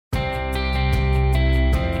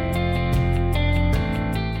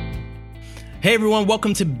Hey everyone,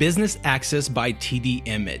 welcome to Business Access by TD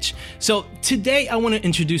Image. So today I want to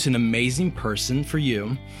introduce an amazing person for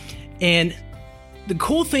you. And the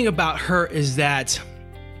cool thing about her is that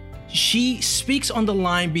she speaks on the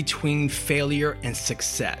line between failure and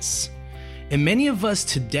success. And many of us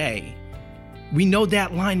today, we know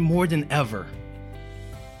that line more than ever.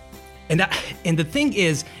 And the thing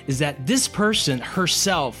is that this person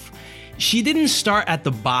herself, she didn't start at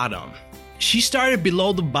the bottom. She started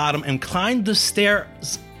below the bottom and climbed the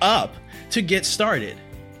stairs up to get started.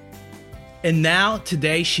 And now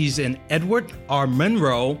today she's an Edward R.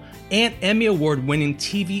 Murrow and Emmy Award winning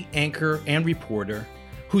TV anchor and reporter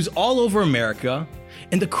who's all over America.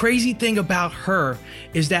 And the crazy thing about her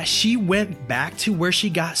is that she went back to where she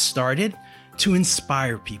got started to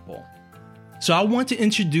inspire people. So I want to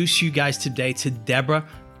introduce you guys today to Debra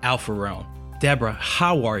Alfarone. Debra,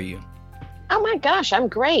 how are you? Oh my gosh, I'm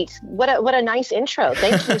great. What a nice intro.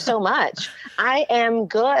 Thank you so much. I am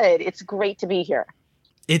good. It's great to be here.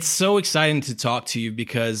 It's so exciting to talk to you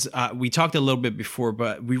because we talked a little bit before,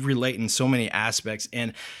 but we relate in so many aspects.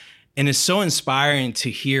 And it's so inspiring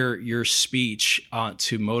to hear your speech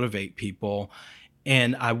to motivate people.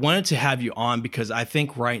 And I wanted to have you on because I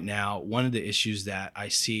think right now, one of the issues that I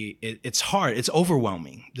see, it's hard, it's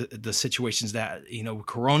overwhelming. The situations that,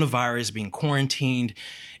 coronavirus, being quarantined,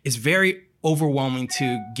 is very overwhelming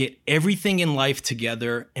to get everything in life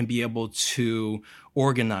together and be able to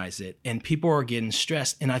organize it. And people are getting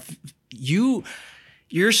stressed. And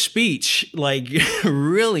your speech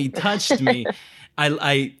really touched me.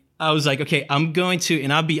 I was like, okay, I'm going to,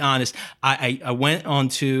 and I'll be honest, I went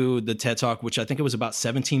onto the TED Talk, which I think it was about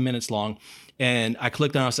 17 minutes long. And I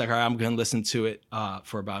clicked on it. I was like, all right, I'm going to listen to it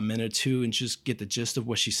for about a minute or two and just get the gist of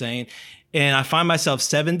what she's saying. And I find myself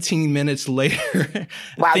 17 minutes later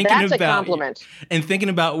wow, that's a compliment. And thinking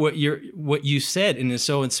about what you said, and it's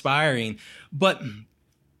so inspiring. But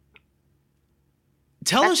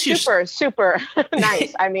tell us super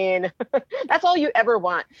nice. I mean, that's all you ever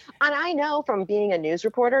want. And I know from being a news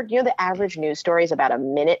reporter, the average news story is about a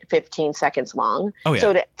minute, 15 seconds long. Oh, yeah.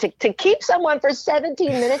 So to keep someone for 17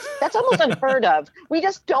 minutes, that's almost unheard of. We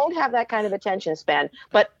just don't have that kind of attention span.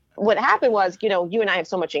 But what happened was, you and I have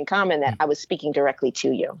so much in common that I was speaking directly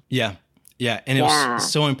to you. Yeah. Yeah. And it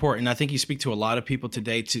was so important. I think you speak to a lot of people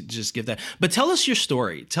today to just give that. But tell us your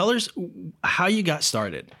story. Tell us how you got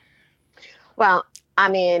started. Well, I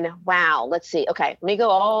mean, wow. Let's see. Okay, let me go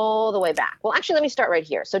all the way back. Well, actually, let me start right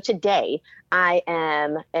here. So today, I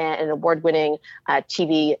am an award-winning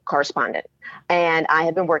TV correspondent, and I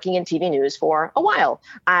have been working in TV news for a while.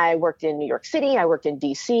 I worked in New York City. I worked in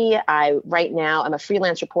D.C. Right now, I'm a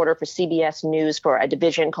freelance reporter for CBS News for a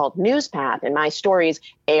division called NewsPath, and my stories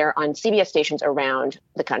air on CBS stations around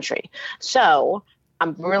the country. So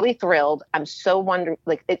I'm really thrilled. It's so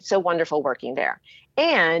wonderful working there.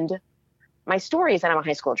 And my story is that I'm a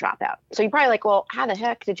high school dropout. So you're probably like, well, how the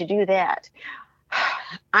heck did you do that?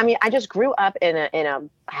 I mean, I just grew up in a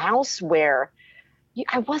house where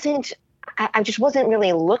I just wasn't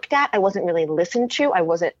really looked at. I wasn't really listened to. I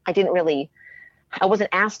wasn't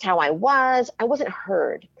asked how I was. I wasn't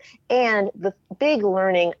heard. And the big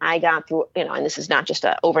learning I got through, and this is not just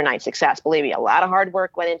an overnight success, believe me, a lot of hard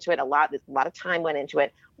work went into it. A lot of time went into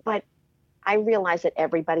it, but I realized that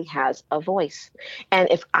everybody has a voice. And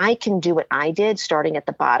if I can do what I did starting at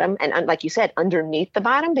the bottom, and like you said, underneath the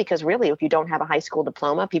bottom, because really, if you don't have a high school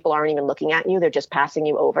diploma, people aren't even looking at you. They're just passing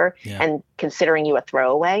you over and considering you a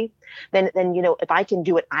throwaway. Then, if I can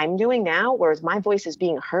do what I'm doing now, whereas my voice is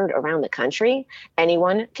being heard around the country,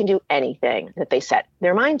 anyone can do anything that they set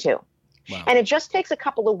their mind to. Wow. And it just takes a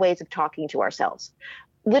couple of ways of talking to ourselves.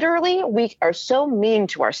 Literally, we are so mean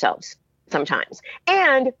to ourselves sometimes.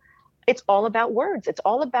 And it's all about words. It's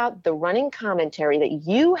all about the running commentary that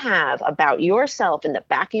you have about yourself in the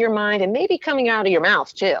back of your mind and maybe coming out of your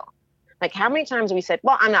mouth too. Like how many times have we said,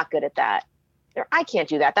 well, I'm not good at that. Or I can't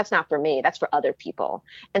do that. That's not for me. That's for other people.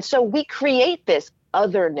 And so we create this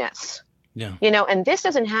otherness. Yeah. And this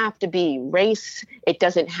doesn't have to be race. It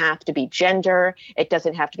doesn't have to be gender. It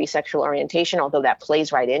doesn't have to be sexual orientation, although that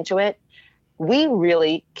plays right into it. We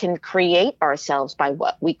really can create ourselves by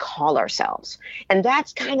what we call ourselves. And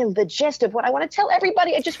that's kind of the gist of what I want to tell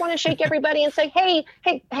everybody. I just want to shake everybody and say, hey,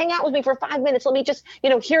 hang out with me for 5 minutes. Let me just,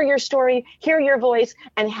 hear your story, hear your voice,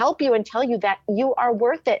 and help you and tell you that you are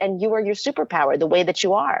worth it and you are your superpower the way that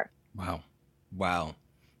you are. Wow.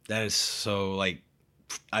 That is so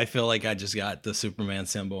I feel like I just got the Superman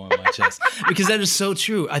symbol on my chest because that is so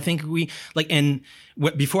true. I think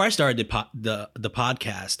before I started the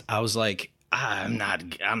podcast, I was like, I'm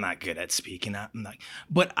not good at speaking.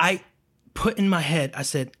 But I put in my head, I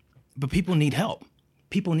said, but people need help.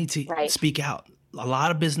 people need to Right. speak out. A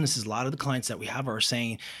lot of businesses, a lot of the clients that we have are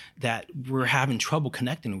saying that we're having trouble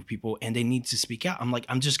connecting with people and they need to speak out. I'm like,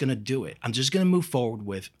 I'm just going to do it. I'm just going to move forward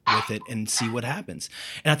with it and see what happens.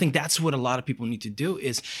 And I think that's what a lot of people need to do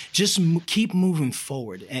is just keep moving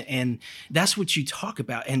forward. And that's what you talk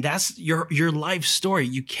about. And that's your life story.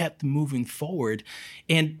 You kept moving forward.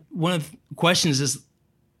 And one of the questions is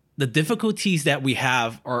the difficulties that we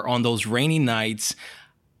have are on those rainy nights.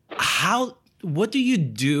 What do you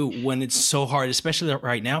do when it's so hard, especially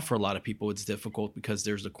right now for a lot of people, it's difficult because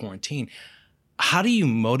there's the quarantine. How do you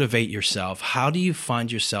motivate yourself? How do you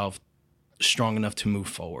find yourself strong enough to move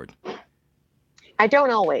forward? I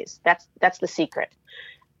don't always. That's the secret.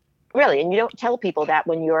 Really. And you don't tell people that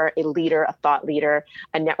when you're a leader, a thought leader,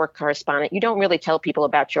 a network correspondent. You don't really tell people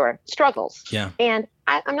about your struggles. Yeah. And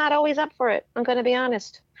I'm not always up for it. I'm going to be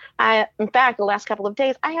honest. In fact, the last couple of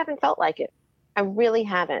days, I haven't felt like it. I really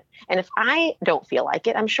haven't. And if I don't feel like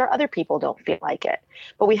it, I'm sure other people don't feel like it.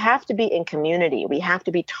 But we have to be in community. We have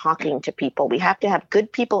to be talking to people. We have to have good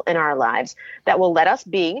people in our lives that will let us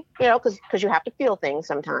be, because you have to feel things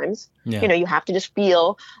sometimes. Yeah. You have to just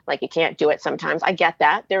feel like you can't do it sometimes. I get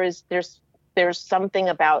that. There's something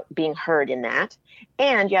about being heard in that.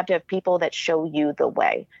 And you have to have people that show you the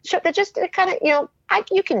way. That just kind of,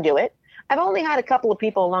 you can do it. I've only had a couple of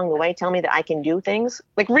people along the way tell me that I can do things,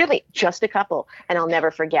 like really just a couple. And I'll never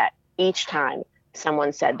forget each time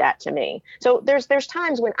someone said that to me. So there's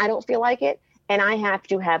times when I don't feel like it and I have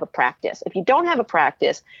to have a practice. If you don't have a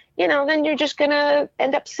practice, then you're just going to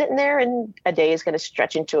end up sitting there and a day is going to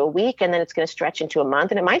stretch into a week and then it's going to stretch into a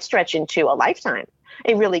month and it might stretch into a lifetime.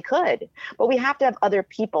 It really could. But we have to have other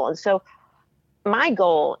people. And so my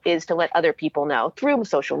goal is to let other people know through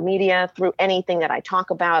social media, through anything that I talk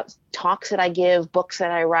about, talks that I give, books that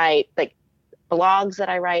I write, like blogs that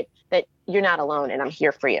I write, that you're not alone and I'm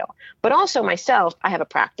here for you. But also myself, I have a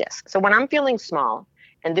practice. So when I'm feeling small,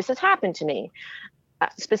 and this has happened to me,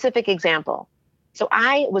 specific example. So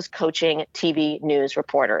I was coaching TV news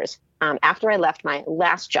reporters after I left my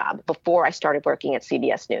last job before I started working at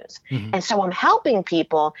CBS News. Mm-hmm. And so I'm helping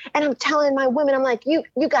people and I'm telling my women, I'm like, you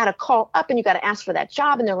got to call up and you got to ask for that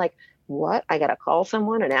job. And they're like, what? I got to call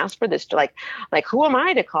someone and ask for this? Like, who am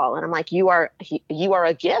I to call? And I'm like, you are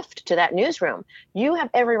a gift to that newsroom. You have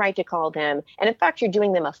every right to call them. And in fact, you're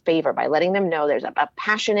doing them a favor by letting them know there's a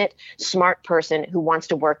passionate, smart person who wants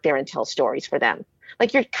to work there and tell stories for them.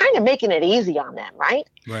 Like you're kind of making it easy on them, right?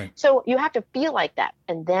 Right. So you have to feel like that.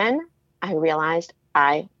 And then I realized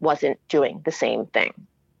I wasn't doing the same thing.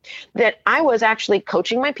 That I was actually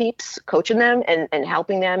coaching my peeps, coaching them and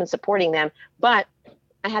helping them and supporting them. But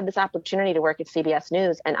I had this opportunity to work at CBS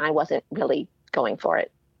News and I wasn't really going for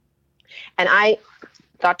it. And I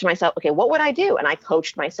thought to myself, okay, what would I do? And I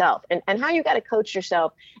coached myself. And how you got to coach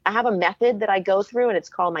yourself, I have a method that I go through and it's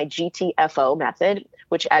called my GTFO method,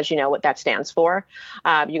 which, as you know what that stands for,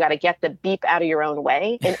 you got to get the beep out of your own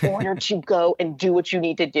way in order to go and do what you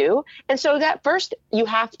need to do. And so that first you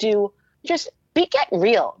have to just get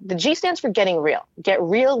real. The G stands for getting real. Get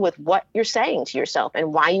real with what you're saying to yourself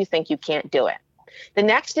and why you think you can't do it. The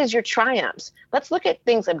next is your triumphs. Let's look at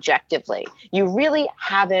things objectively. You really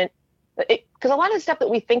haven't, because a lot of the stuff that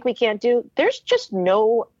we think we can't do, there's just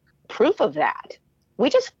no proof of that. We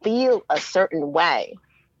just feel a certain way.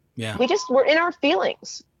 Yeah. We're in our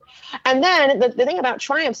feelings. And then the thing about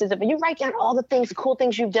triumphs is that when you write down all the things, the cool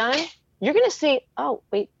things you've done, you're going to see, oh,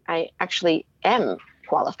 wait, I actually am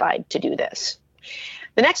qualified to do this.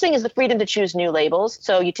 The next thing is the freedom to choose new labels.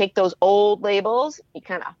 So you take those old labels, you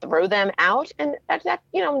kind of throw them out, and that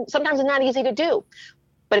sometimes it's not easy to do.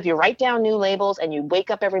 But if you write down new labels and you wake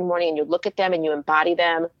up every morning and you look at them and you embody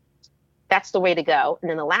them, that's the way to go. And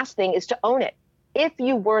then the last thing is to own it. If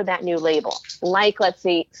you were that new label, like let's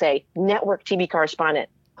say network TV correspondent,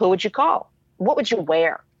 who would you call? What would you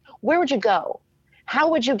wear? Where would you go? How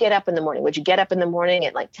would you get up in the morning? Would you get up in the morning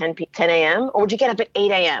at like 10 a.m. or would you get up at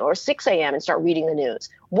 8 a.m. or 6 a.m. and start reading the news?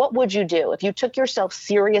 What would you do? If you took yourself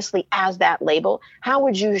seriously as that label, how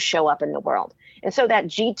would you show up in the world? And so that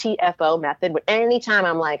GTFO method, anytime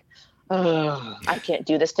I'm like, oh, I can't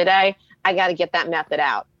do this today, I got to get that method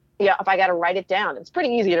out. Yeah, if I got to write it down, it's pretty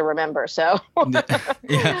easy to remember. So,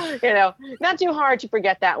 yeah. Not too hard to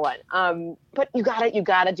forget that one. But you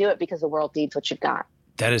gotta do it because the world needs what you've got.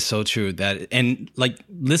 That is so true. And like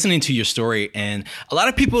listening to your story, and a lot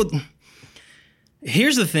of people,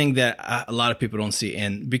 Here's the thing that a lot of people don't see,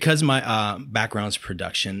 and because my background is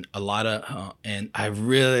production, and I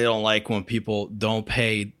really don't like when people don't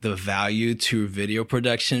pay the value to video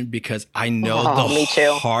production, because I know Me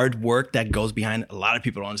too. hard work that goes behind. A lot of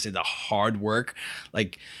people don't understand the hard work.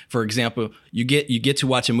 Like, for example, you get to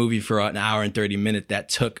watch a movie for an hour and 30 minutes that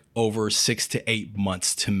took over 6 to 8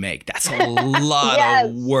 months to make. That's a lot Yes.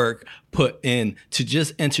 of work put in to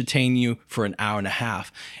just entertain you for an hour and a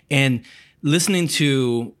half. And listening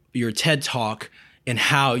to your TED Talk and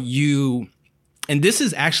how and this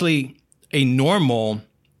is actually a normal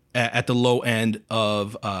at the low end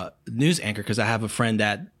of news anchor, because I have a friend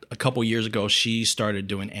that a couple years ago, she started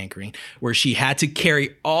doing anchoring where she had to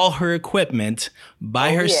carry all her equipment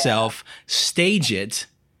by herself, stage it,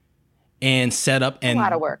 and set up and a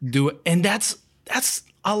lot of work. do it. And that's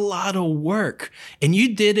a lot of work. And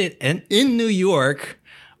you did it in New York,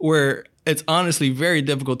 where it's honestly very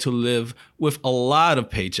difficult to live with a lot of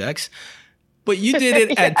paychecks, but you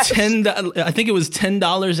did it at I think it was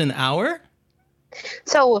 $10 an hour.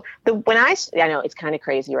 So I know it's kind of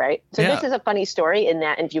crazy, right? So This is a funny story in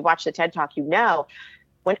that, and if you watch the TED Talk,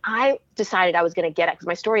 when I decided I was going to get it, because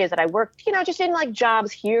my story is that I worked, just in like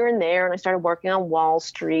jobs here and there, and I started working on Wall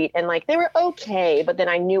Street, and like they were okay, but then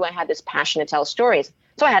I knew I had this passion to tell stories.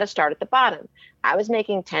 So I had to start at the bottom. I was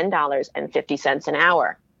making $10.50 an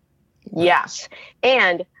hour. Yes.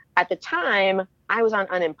 And at the time I was on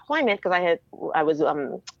unemployment because I was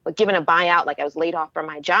given a buyout, like I was laid off from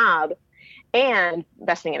my job, and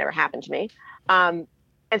best thing that ever happened to me. And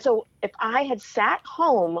so if I had sat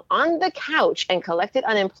home on the couch and collected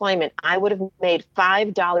unemployment, I would have made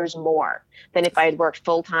 $5 more than if I had worked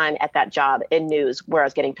full time at that job in news where I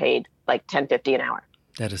was getting paid like $10.50 an hour.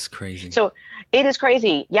 That is crazy. So it is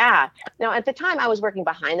crazy. Yeah. Now, at the time I was working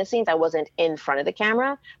behind the scenes. I wasn't in front of the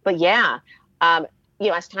camera, but yeah.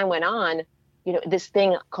 As time went on, this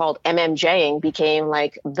thing called MMJing became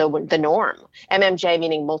like the norm. MMJ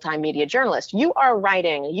meaning multimedia journalist. You are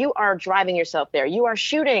writing, you are driving yourself there, you are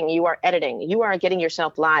shooting, you are editing, you are getting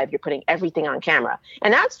yourself live, you're putting everything on camera.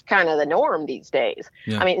 And that's kind of the norm these days.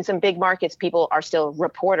 Yeah. I mean, in some big markets, people are still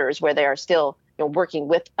reporters where they are still working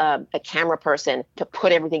with a camera person to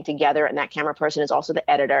put everything together. And that camera person is also the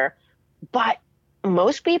editor. But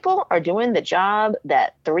most people are doing the job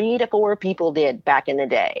that 3 to 4 people did back in the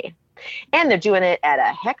day. And they're doing it at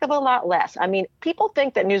a heck of a lot less. I mean, people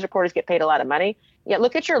think that news reporters get paid a lot of money. Yeah,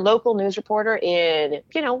 look at your local news reporter in,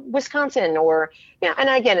 Wisconsin, or, and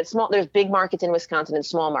again, it's small. There's big markets in Wisconsin and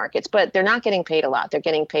small markets, but they're not getting paid a lot. They're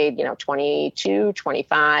getting paid, $22, $25,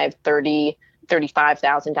 $30,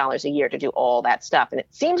 $35,000 a year to do all that stuff. And it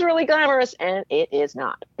seems really glamorous, and it is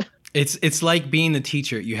not. It's like being a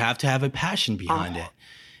teacher. You have to have a passion behind it.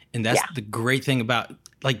 And that's the great thing about,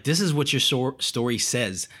 like, this is what your story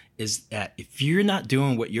says, is that if you're not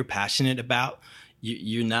doing what you're passionate about,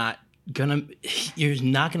 you're not gonna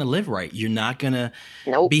live right. You're not gonna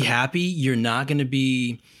be happy. You're not gonna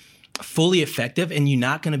be fully effective, and you're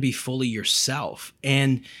not gonna be fully yourself.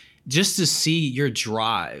 And just to see your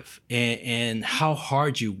drive and how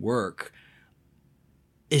hard you work,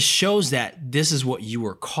 it shows that this is what you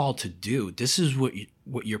were called to do. This is what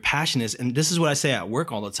your passion is. And this is what I say at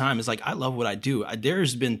work all the time. It's like, I love what I do.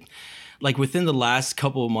 There's been, like, within the last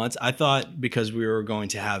couple of months, I thought because we were going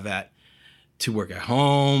to have to work at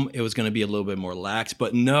home, it was going to be a little bit more lax.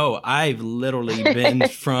 But no, I've literally been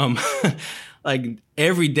from like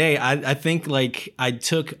every day. I think like I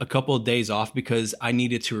took a couple of days off because I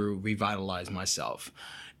needed to revitalize myself.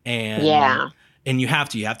 And you have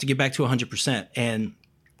to get back to 100%.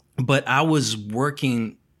 But I was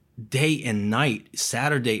working day and night,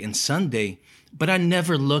 Saturday and Sunday, but I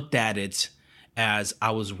never looked at it as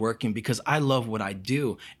I was working because I love what I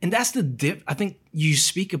do. And that's I think you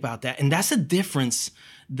speak about that. And that's a difference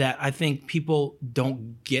that I think people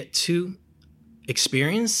don't get to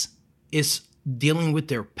experience, is dealing with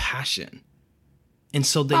their passion. And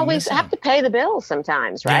so they always have to pay the bills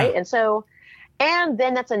sometimes, right? Yeah. And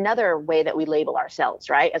then that's another way that we label ourselves,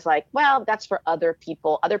 right? It's like, well, that's for other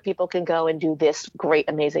people. Other people can go and do this great,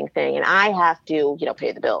 amazing thing, and I have to,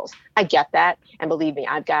 pay the bills. I get that. And believe me,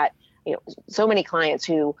 I've got, so many clients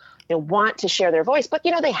who want to share their voice, but,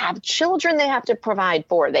 they have children they have to provide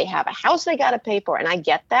for. They have a house they got to pay for. And I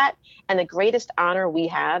get that. And the greatest honor we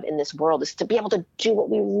have in this world is to be able to do what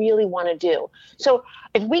we really want to do. So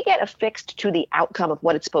if we get affixed to the outcome of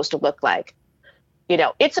what it's supposed to look like,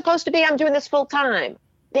 it's supposed to be, I'm doing this full time,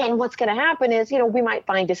 then what's going to happen is, we might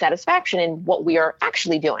find dissatisfaction in what we are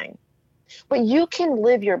actually doing. But you can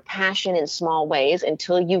live your passion in small ways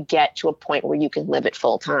until you get to a point where you can live it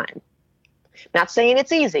full time. Not saying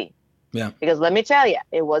it's easy, Yeah. Because let me tell you,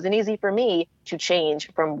 it wasn't easy for me to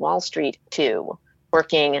change from Wall Street to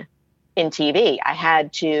working in TV. I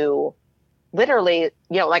had to literally,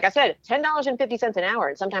 like I said, $10.50 an hour.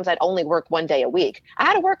 And sometimes I'd only work one day a week. I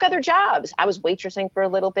had to work other jobs. I was waitressing for a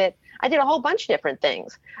little bit. I did a whole bunch of different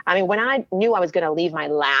things. I mean, when I knew I was going to leave my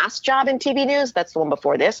last job in TV news, that's the one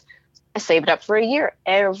before this, I saved up for a year.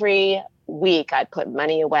 Every week I'd put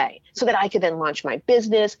money away so that I could then launch my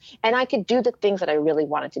business and I could do the things that I really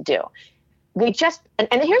wanted to do. And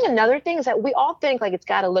here's another thing is that we all think like it's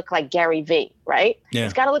got to look like Gary Vee, right? Yeah.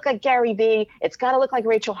 It's got to look like Gary Vee. It's got to look like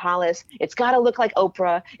Rachel Hollis. It's got to look like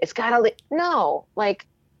Oprah. No,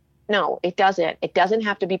 it doesn't. It doesn't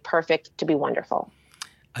have to be perfect to be wonderful.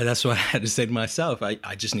 That's what I had to say to myself.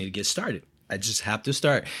 I just need to get started. I just have to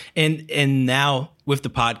start. And now with the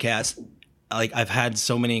podcast, like I've had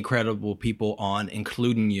so many incredible people on,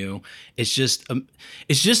 including you. It's just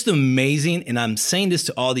amazing. And I'm saying this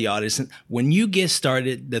to all the audience. When you get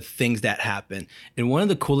started, the things that happen. And one of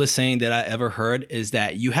the coolest saying that I ever heard is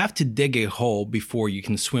that you have to dig a hole before you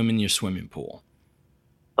can swim in your swimming pool.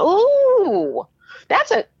 Ooh,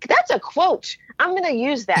 that's a quote. I'm going to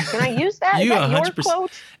use that. Can I use that? Is that 100%. Your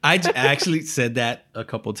quote? I actually said that a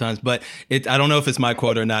couple of times, but I don't know if it's my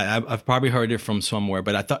quote or not. I've probably heard it from somewhere,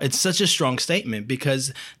 but I thought it's such a strong statement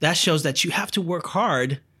because that shows that you have to work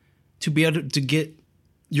hard to be able to get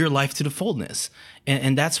your life to the fullness.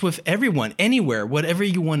 And that's with everyone, anywhere, whatever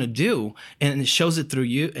you want to do. And it shows it through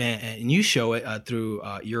you, and you show it through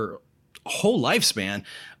your whole lifespan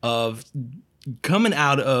of coming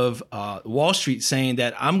out of Wall Street saying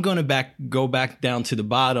that I'm going to go back down to the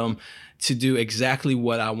bottom to do exactly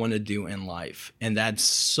what I want to do in life. And that's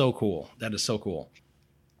so cool. That is so cool.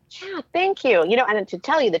 Yeah, thank you. And to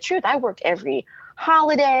tell you the truth, I work every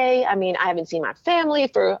holiday. I mean, I haven't seen my family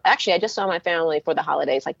I just saw my family for the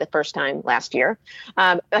holidays, like the first time last year.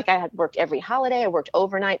 I had worked every holiday. I worked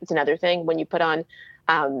overnight. It's another thing when you put on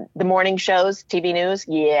the morning shows, TV news.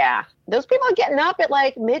 Yeah. Those people are getting up at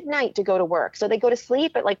like midnight to go to work. So they go to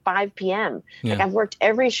sleep at like 5 p.m. Yeah. Like I've worked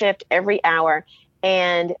every shift, every hour,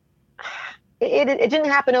 and it didn't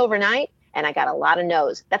happen overnight. And I got a lot of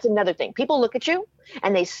no's. That's another thing. People look at you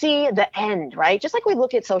and they see the end, right? Just like we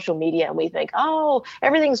look at social media and we think, oh,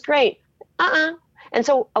 everything's great. And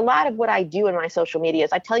so a lot of what I do in my social media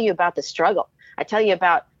is I tell you about the struggle. I tell you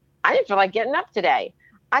about, I didn't feel like getting up today.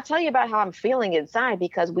 I tell you about how I'm feeling inside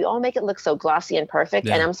because we all make it look so glossy and perfect.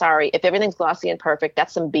 Yeah. And I'm sorry, if everything's glossy and perfect,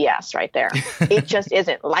 that's some BS right there. It just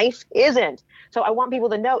isn't. Life isn't. So I want people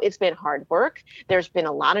to know it's been hard work. There's been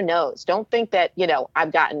a lot of no's. Don't think that,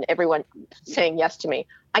 I've gotten everyone saying yes to me.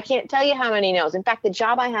 I can't tell you how many no's. In fact, the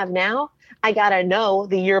job I have now, I got a no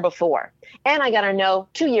the year before. And I got a no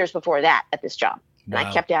 2 years before that at this job. Wow. And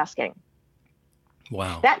I kept asking.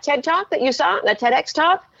 Wow. That TED Talk that you saw, that TEDx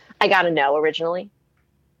talk, I got a no originally.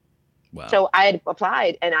 Wow. So I had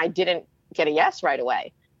applied and I didn't get a yes right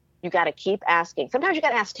away. You got to keep asking. Sometimes you got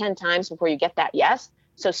to ask 10 times before you get that yes.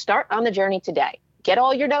 So start on the journey today. Get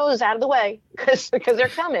all your no's out of the way because they're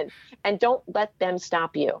coming, and don't let them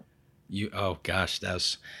stop you. Oh gosh,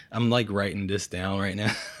 I'm like writing this down right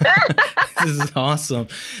now. This is awesome.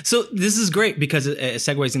 So this is great because it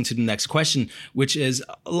segues into the next question, which is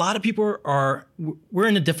a lot of people we're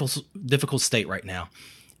in a difficult state right now.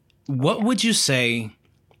 What would you say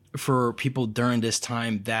for people during this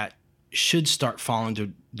time that should start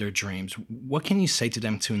following their dreams? What can you say to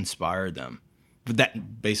them to inspire them? But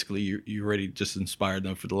that basically you already just inspired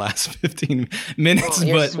them for the last 15 minutes.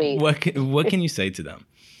 Oh, but sweet. what can you say to them?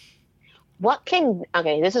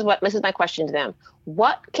 This is my question to them.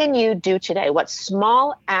 What can you do today? What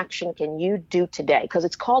small action can you do today? Because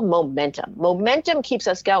it's called momentum. Momentum keeps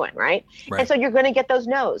us going, right? And so you're going to get those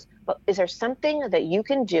no's. But is there something that you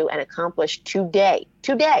can do and accomplish today,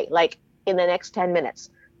 like in the next 10 minutes,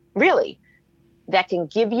 really, that can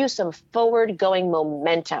give you some forward-going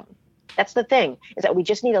momentum? That's the thing, is that we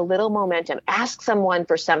just need a little momentum. Ask someone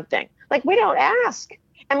for something. Like, we don't ask.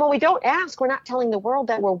 And when we don't ask, we're not telling the world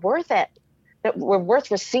that we're worth it, that we're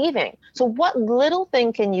worth receiving. So what little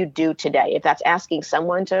thing can you do today? If that's asking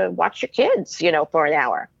someone to watch your kids, for an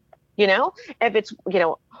hour, if it's,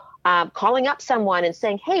 calling up someone and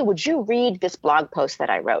saying, hey, would you read this blog post that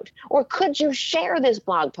I wrote? Or could you share this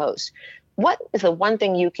blog post? What is the one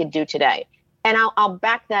thing you could do today? And I'll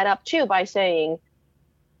back that up too by saying,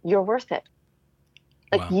 you're worth it.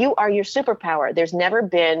 Like, wow. You are your superpower. There's never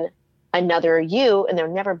been another you, and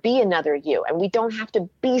there'll never be another you. And we don't have to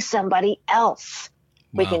be somebody else.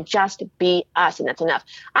 Wow. We can just be us, and that's enough.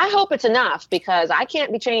 I hope it's enough because I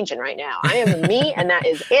can't be changing right now. I am me, and that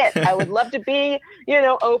is it. I would love to be,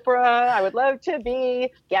 Oprah. I would love to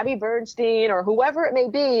be Gabby Bernstein or whoever it may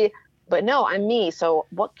be. but no, I'm me. So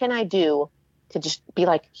what can I do to just be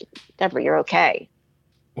like, Debra, you're okay.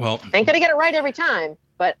 Well, I ain't going to get it right every time,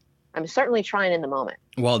 but I'm certainly trying in the moment.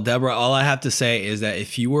 Well, Debra, all I have to say is that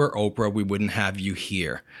if you were Oprah, we wouldn't have you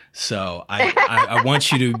here. So I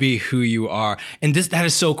want you to be who you are. And that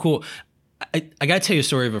is so cool. I got to tell you a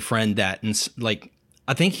story of a friend that, like,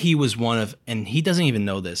 I think he was one of, and he doesn't even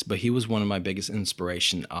know this, but he was one of my biggest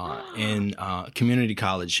inspiration in community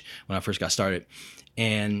college when I first got started.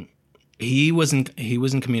 And he was in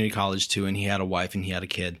community college too, and he had a wife and he had a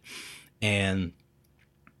kid. And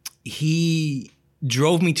he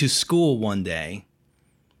drove me to school one day,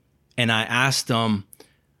 and I asked him,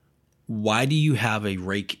 why do you have a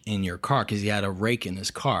rake in your car? Because he had a rake in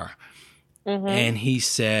his car. Mm-hmm. And he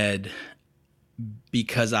said,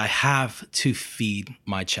 because I have to feed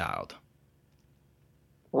my child.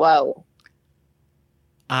 Whoa.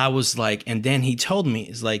 I was like, and then he told me,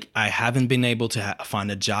 it's like, I haven't been able to find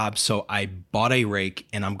a job, so I bought a rake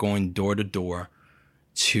and I'm going door to door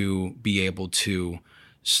to be able to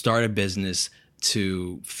start a business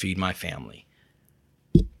to feed my family.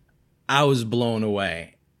 I was blown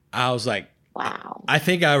away. I was like, wow. I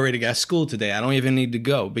think I already got school today. I don't even need to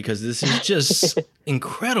go because this is just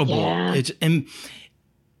incredible. Yeah.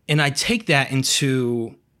 And I take that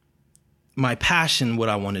into my passion, what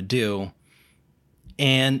I want to do.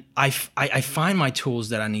 And I find my tools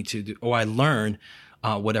that I need to do, or I learn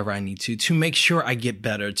whatever I need to make sure I get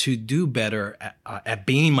better, to do better at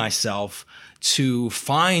being myself, to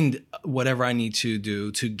find whatever I need to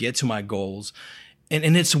do to get to my goals.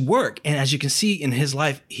 And it's work. And as you can see in his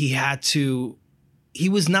life, he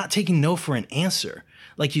was not taking no for an answer.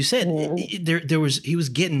 Like you said, he was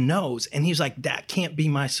getting no's, and he was like, that can't be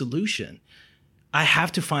my solution. I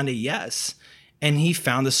have to find a yes. And he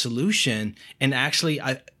found a solution. And actually,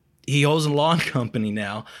 he owns a lawn company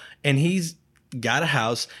now, and he's got a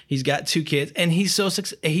house. He's got 2 kids, and he's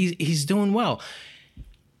he's doing well.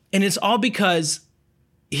 And it's all because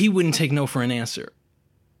he wouldn't take no for an answer.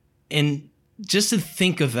 And just to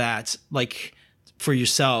think of that, like for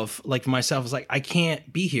yourself, like myself, is like, I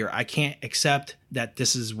can't be here. I can't accept that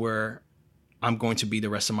this is where I'm going to be the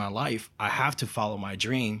rest of my life. I have to follow my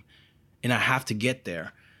dream, and I have to get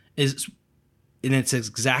there. And it's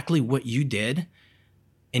exactly what you did.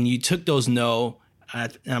 And you took those no,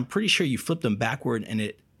 and I'm pretty sure you flipped them backward, and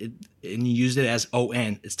and you used it as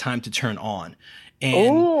ON. It's time to turn on.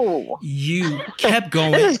 And Ooh. You kept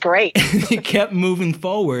going. This is great. You kept moving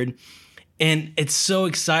forward. And it's so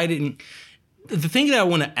exciting. The thing that I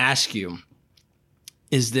want to ask you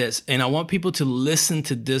is this, and I want people to listen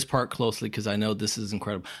to this part closely because I know this is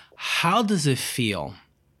incredible. How does it feel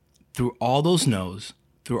through all those no's,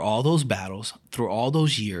 through all those battles, through all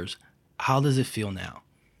those years? How does it feel now?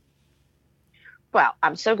 Well,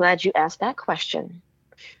 I'm so glad you asked that question.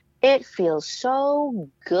 It feels so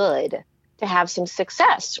good to have some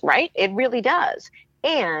success, right? It really does.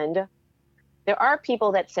 And there are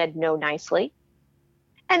people that said no nicely,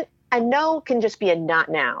 and a no can just be a not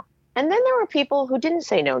now. And then there were people who didn't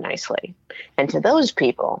say no nicely. And to those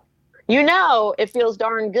people, it feels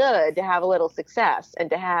darn good to have a little success and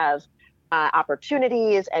to have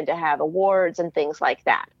opportunities and to have awards and things like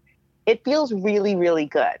that. It feels really, really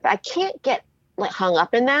good. I can't get hung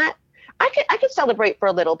up in that. I could celebrate for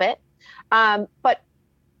a little bit, but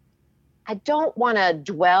I don't want to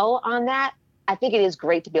dwell on that. I think it is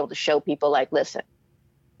great to be able to show people, like, listen,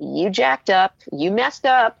 you jacked up, you messed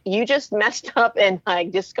up, you just messed up and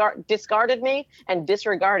discarded me and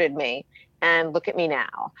disregarded me. And look at me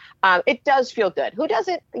now. It does feel good. Who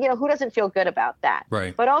doesn't feel good about that?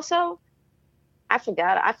 Right. But also, I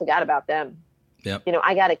forgot about them. Yep.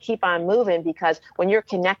 I got to keep on moving, because when you're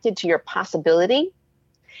connected to your possibility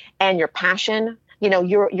and your passion,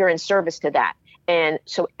 you're in service to that. And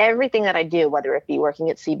so everything that I do, whether it be working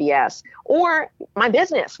at CBS or my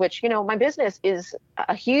business, which, my business is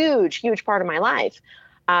a huge, huge part of my life.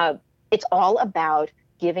 It's all about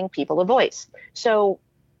giving people a voice. So,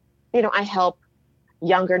 I help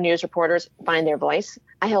younger news reporters find their voice.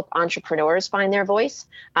 I help entrepreneurs find their voice.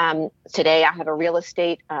 Today, I have a real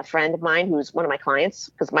estate friend of mine who's one of my clients,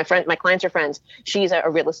 because my clients are friends. She's a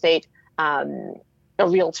real estate, a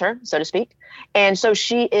realtor, so to speak. And so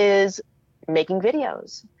she is making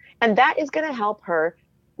videos, and that is going to help her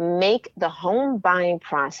make the home buying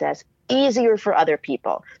process easier for other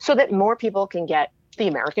people, so that more people can get the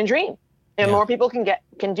American dream, and more people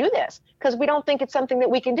can do this, because we don't think it's something that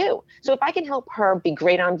we can do. So if I can help her be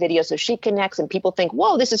great on video, so she connects and people think,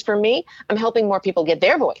 whoa, this is for me, I'm helping more people get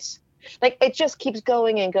their voice. Like, it just keeps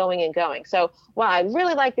going and going and going. So while I'd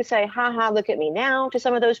really like to say, look at me now to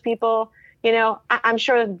some of those people, I'm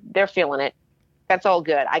sure they're feeling it. That's all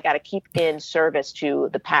good. I got to keep in service to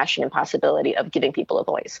the passion and possibility of giving people a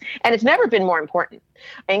voice. And it's never been more important.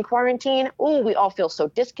 In quarantine, we all feel so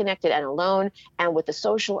disconnected and alone. And with the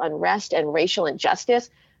social unrest and racial injustice,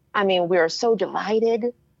 I mean, we are so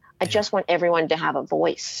divided. I just want everyone to have a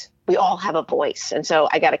voice. We all have a voice. And so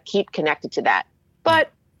I got to keep connected to that.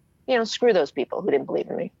 But, screw those people who didn't believe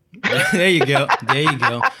in me. There you go. There you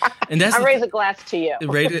go. And that's I raise a glass to you.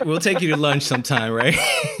 We'll take you to lunch sometime, right?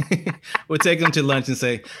 We'll take them to lunch and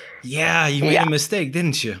say, yeah, you made a mistake,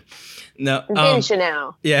 didn't you? No. Didn't you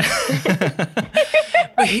now? Yeah.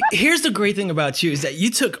 But here's the great thing about you is that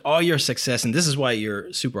you took all your success, and this is why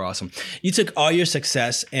you're super awesome. You took all your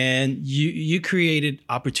success and you created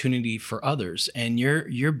opportunity for others. And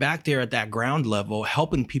you're back there at that ground level,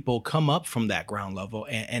 helping people come up from that ground level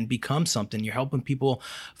and become something. You're helping people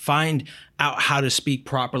find out how to speak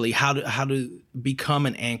properly, how to become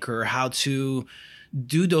an anchor, how to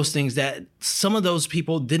do those things that some of those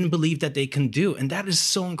people didn't believe that they can do. And that is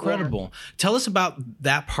so incredible. Yeah. Tell us about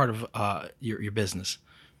that part of your business.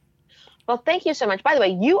 Well, thank you so much. By the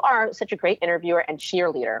way, you are such a great interviewer and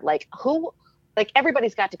cheerleader.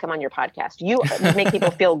 Everybody's got to come on your podcast. You make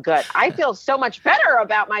people feel good. I feel so much better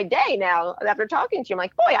about my day now after talking to you. I'm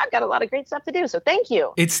like, boy, I've got a lot of great stuff to do. So thank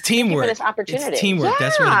you. It's teamwork. Thank you for this opportunity. It's teamwork. Yeah.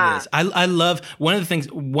 That's what it is. I love one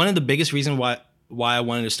of the biggest reasons why I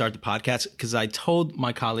wanted to start the podcast, because I told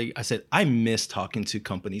my colleague, I said, I miss talking to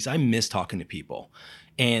companies. I miss talking to people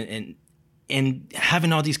and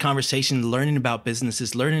having all these conversations, learning about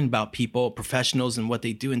businesses, learning about people, professionals and what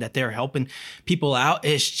they do and that they're helping people out.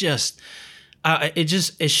 It's just,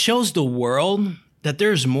 it shows the world that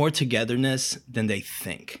there's more togetherness than they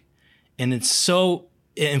think. And it's so,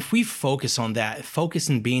 if we focus on that, focus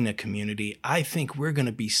on being a community, I think we're going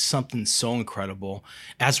to be something so incredible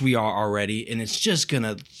as we are already. And it's just going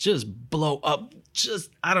to just blow up.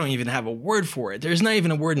 I don't even have a word for it. There's not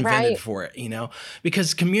even a word invented for it,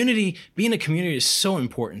 because being a community is so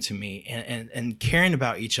important to me, and caring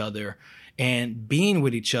about each other and being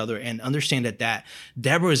with each other and understand that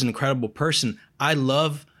Debra is an incredible person. I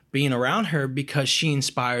love being around her because she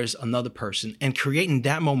inspires another person, and creating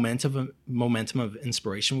that momentum of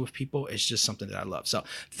inspiration with people is just something that I love. So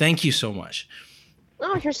thank you so much.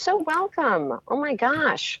 Oh, you're so welcome. Oh my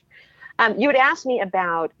gosh. You had asked me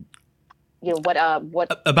about, what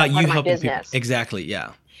about you helping business. People. Exactly.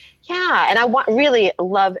 Yeah. Yeah. And I really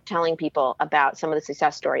love telling people about some of the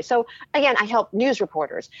success stories. So again, I help news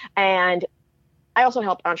reporters, and I also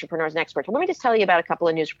help entrepreneurs and experts. Well, let me just tell you about a couple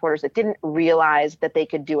of news reporters that didn't realize that they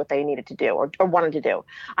could do what they needed to do or wanted to do.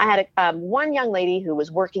 I had one young lady who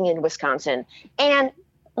was working in Wisconsin, and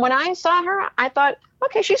when I saw her, I thought,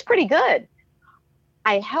 okay, she's pretty good.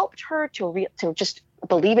 I helped her to just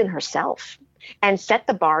believe in herself and set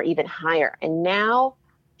the bar even higher. And now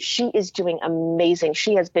she is doing amazing.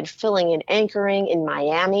 She has been filling in anchoring in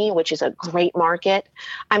Miami, which is a great market.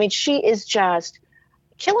 I mean, she is just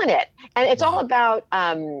killing it. And it's all about,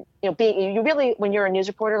 when you're a news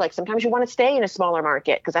reporter, like sometimes you want to stay in a smaller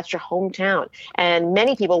market because that's your hometown. And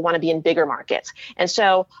many people want to be in bigger markets. And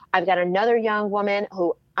so I've got another young woman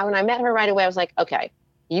who, when I met her right away, I was like, okay,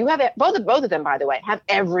 you have it. Both of them, by the way, have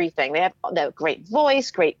everything. They have the great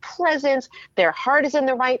voice, great presence. Their heart is in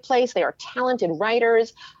the right place. They are talented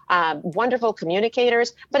writers, wonderful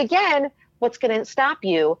communicators. But again, what's going to stop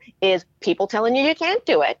you is people telling you can't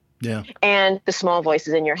do it. Yeah. And the small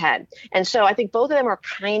voices in your head. And so I think both of them are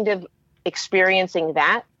kind of experiencing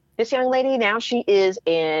that. This young lady now, she is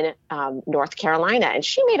in North Carolina, and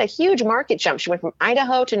she made a huge market jump. She went from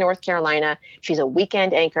Idaho to North Carolina. She's a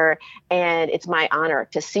weekend anchor, and it's my honor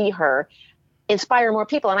to see her inspire more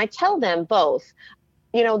people. And I tell them both,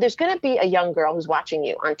 there's going to be a young girl who's watching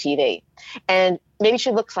you on TV, and maybe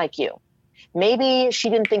she looks like you. Maybe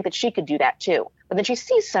she didn't think that she could do that too. But then she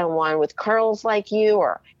sees someone with curls like you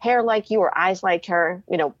or hair like you or eyes like her,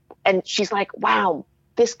 and she's like, wow,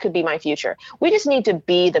 this could be my future. We just need to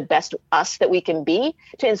be the best us that we can be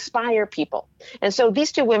to inspire people. And so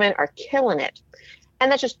these two women are killing it.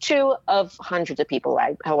 And that's just two of hundreds of people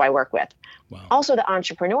who I work with. Wow. Also, the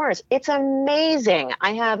entrepreneurs, it's amazing.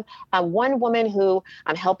 I have one woman who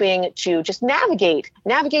I'm helping to just navigate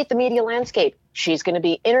the media landscape. She's going to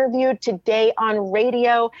be interviewed today on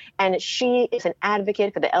radio, and she is an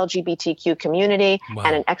advocate for the LGBTQ community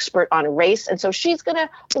and an expert on race. And so she's going to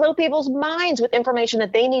blow people's minds with information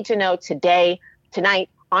that they need to know tonight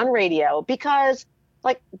on radio, because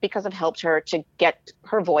I've helped her to get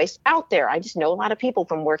her voice out there. I just know a lot of people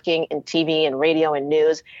from working in TV and radio and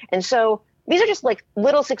news. And so these are just like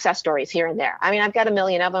little success stories here and there. I mean, I've got a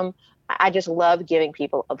million of them. I just love giving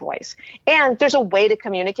people a voice. And there's a way to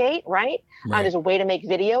communicate, right? There's a way to make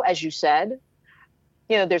video, as you said.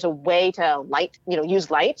 there's a way to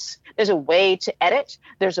use lights. There's a way to edit.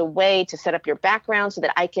 There's a way to set up your background so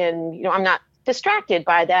that I can, I'm not distracted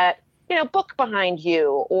by that, book behind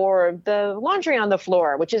you or the laundry on the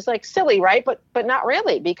floor, which is like silly, right? But not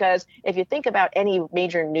really, because if you think about any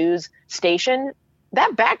major news station,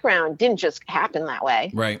 that background didn't just happen that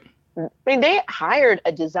way. Right. I mean, they hired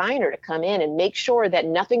a designer to come in and make sure that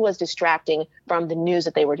nothing was distracting from the news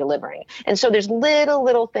that they were delivering. And so there's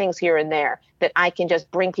little things here and there that I can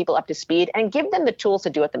just bring people up to speed and give them the tools to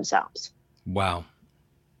do it themselves. Wow.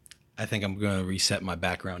 I think I'm going to reset my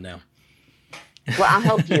background now. Well, I'll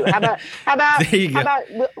help you. How about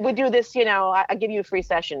we do this, I give you a free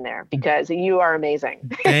session there because you are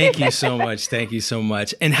amazing. Thank you so much. Thank you so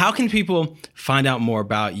much. And how can people find out more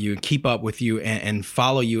about you, keep up with you and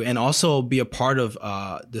follow you and also be a part of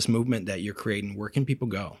this movement that you're creating? Where can people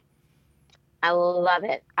go? I love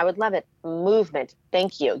it. I would love it. Movement.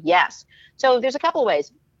 Thank you. Yes. So there's a couple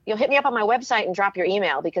ways. You'll hit me up on my website and drop your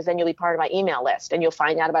email because then you'll be part of my email list and you'll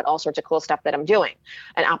find out about all sorts of cool stuff that I'm doing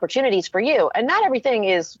and opportunities for you. And not everything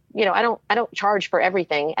is, I don't charge for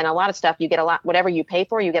everything. And a lot of stuff you get whatever you pay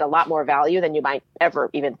for, you get a lot more value than you might ever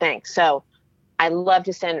even think. So I love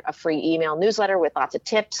to send a free email newsletter with lots of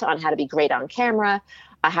tips on how to be great on camera,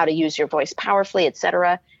 how to use your voice powerfully,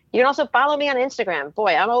 etc. You can also follow me on Instagram.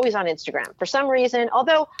 Boy, I'm always on Instagram for some reason,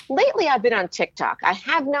 although lately I've been on TikTok. I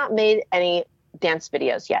have not made any dance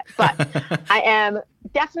videos yet, but I am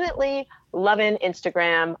definitely loving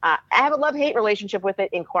Instagram. I have a love-hate relationship with it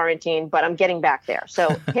in quarantine, but I'm getting back there.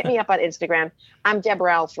 So hit me up on Instagram. I'm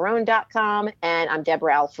DebraAlfarone.com and I'm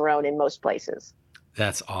Debra Alfarone in most places.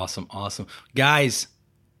 That's awesome. Awesome. Guys,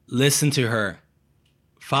 listen to her.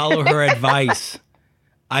 Follow her advice.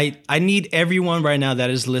 I need everyone right now that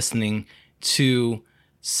is listening to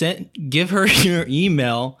give her your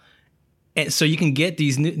email and so you can get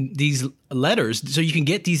these letters, so you can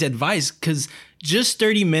get these advice, because just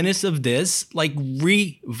 30 minutes of this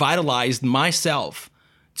revitalized myself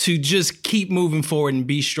to just keep moving forward and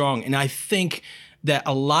be strong. And I think that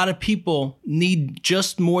a lot of people need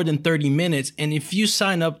just more than 30 minutes. And if you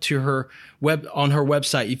sign up to her on her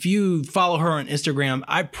website, if you follow her on Instagram,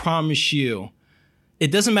 I promise you,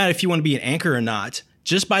 it doesn't matter if you want to be an anchor or not.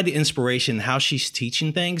 Just by the inspiration, how she's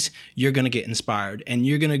teaching things, you're going to get inspired and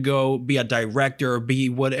you're going to go be a director or be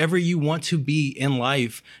whatever you want to be in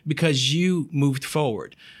life because you moved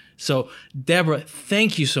forward. So, Debra,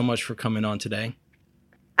 thank you so much for coming on today.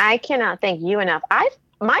 I cannot thank you enough.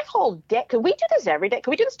 My whole day, could we do this every day? Could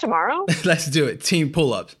we do this tomorrow? Let's do it. Team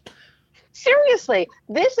pull-ups. Seriously,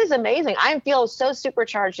 this is amazing. I feel so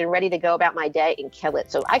supercharged and ready to go about my day and kill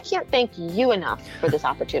it. So I can't thank you enough for this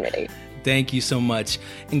opportunity. Thank you so much.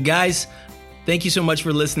 And guys, thank you so much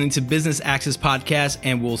for listening to Business Access Podcast,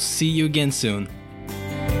 and we'll see you again soon.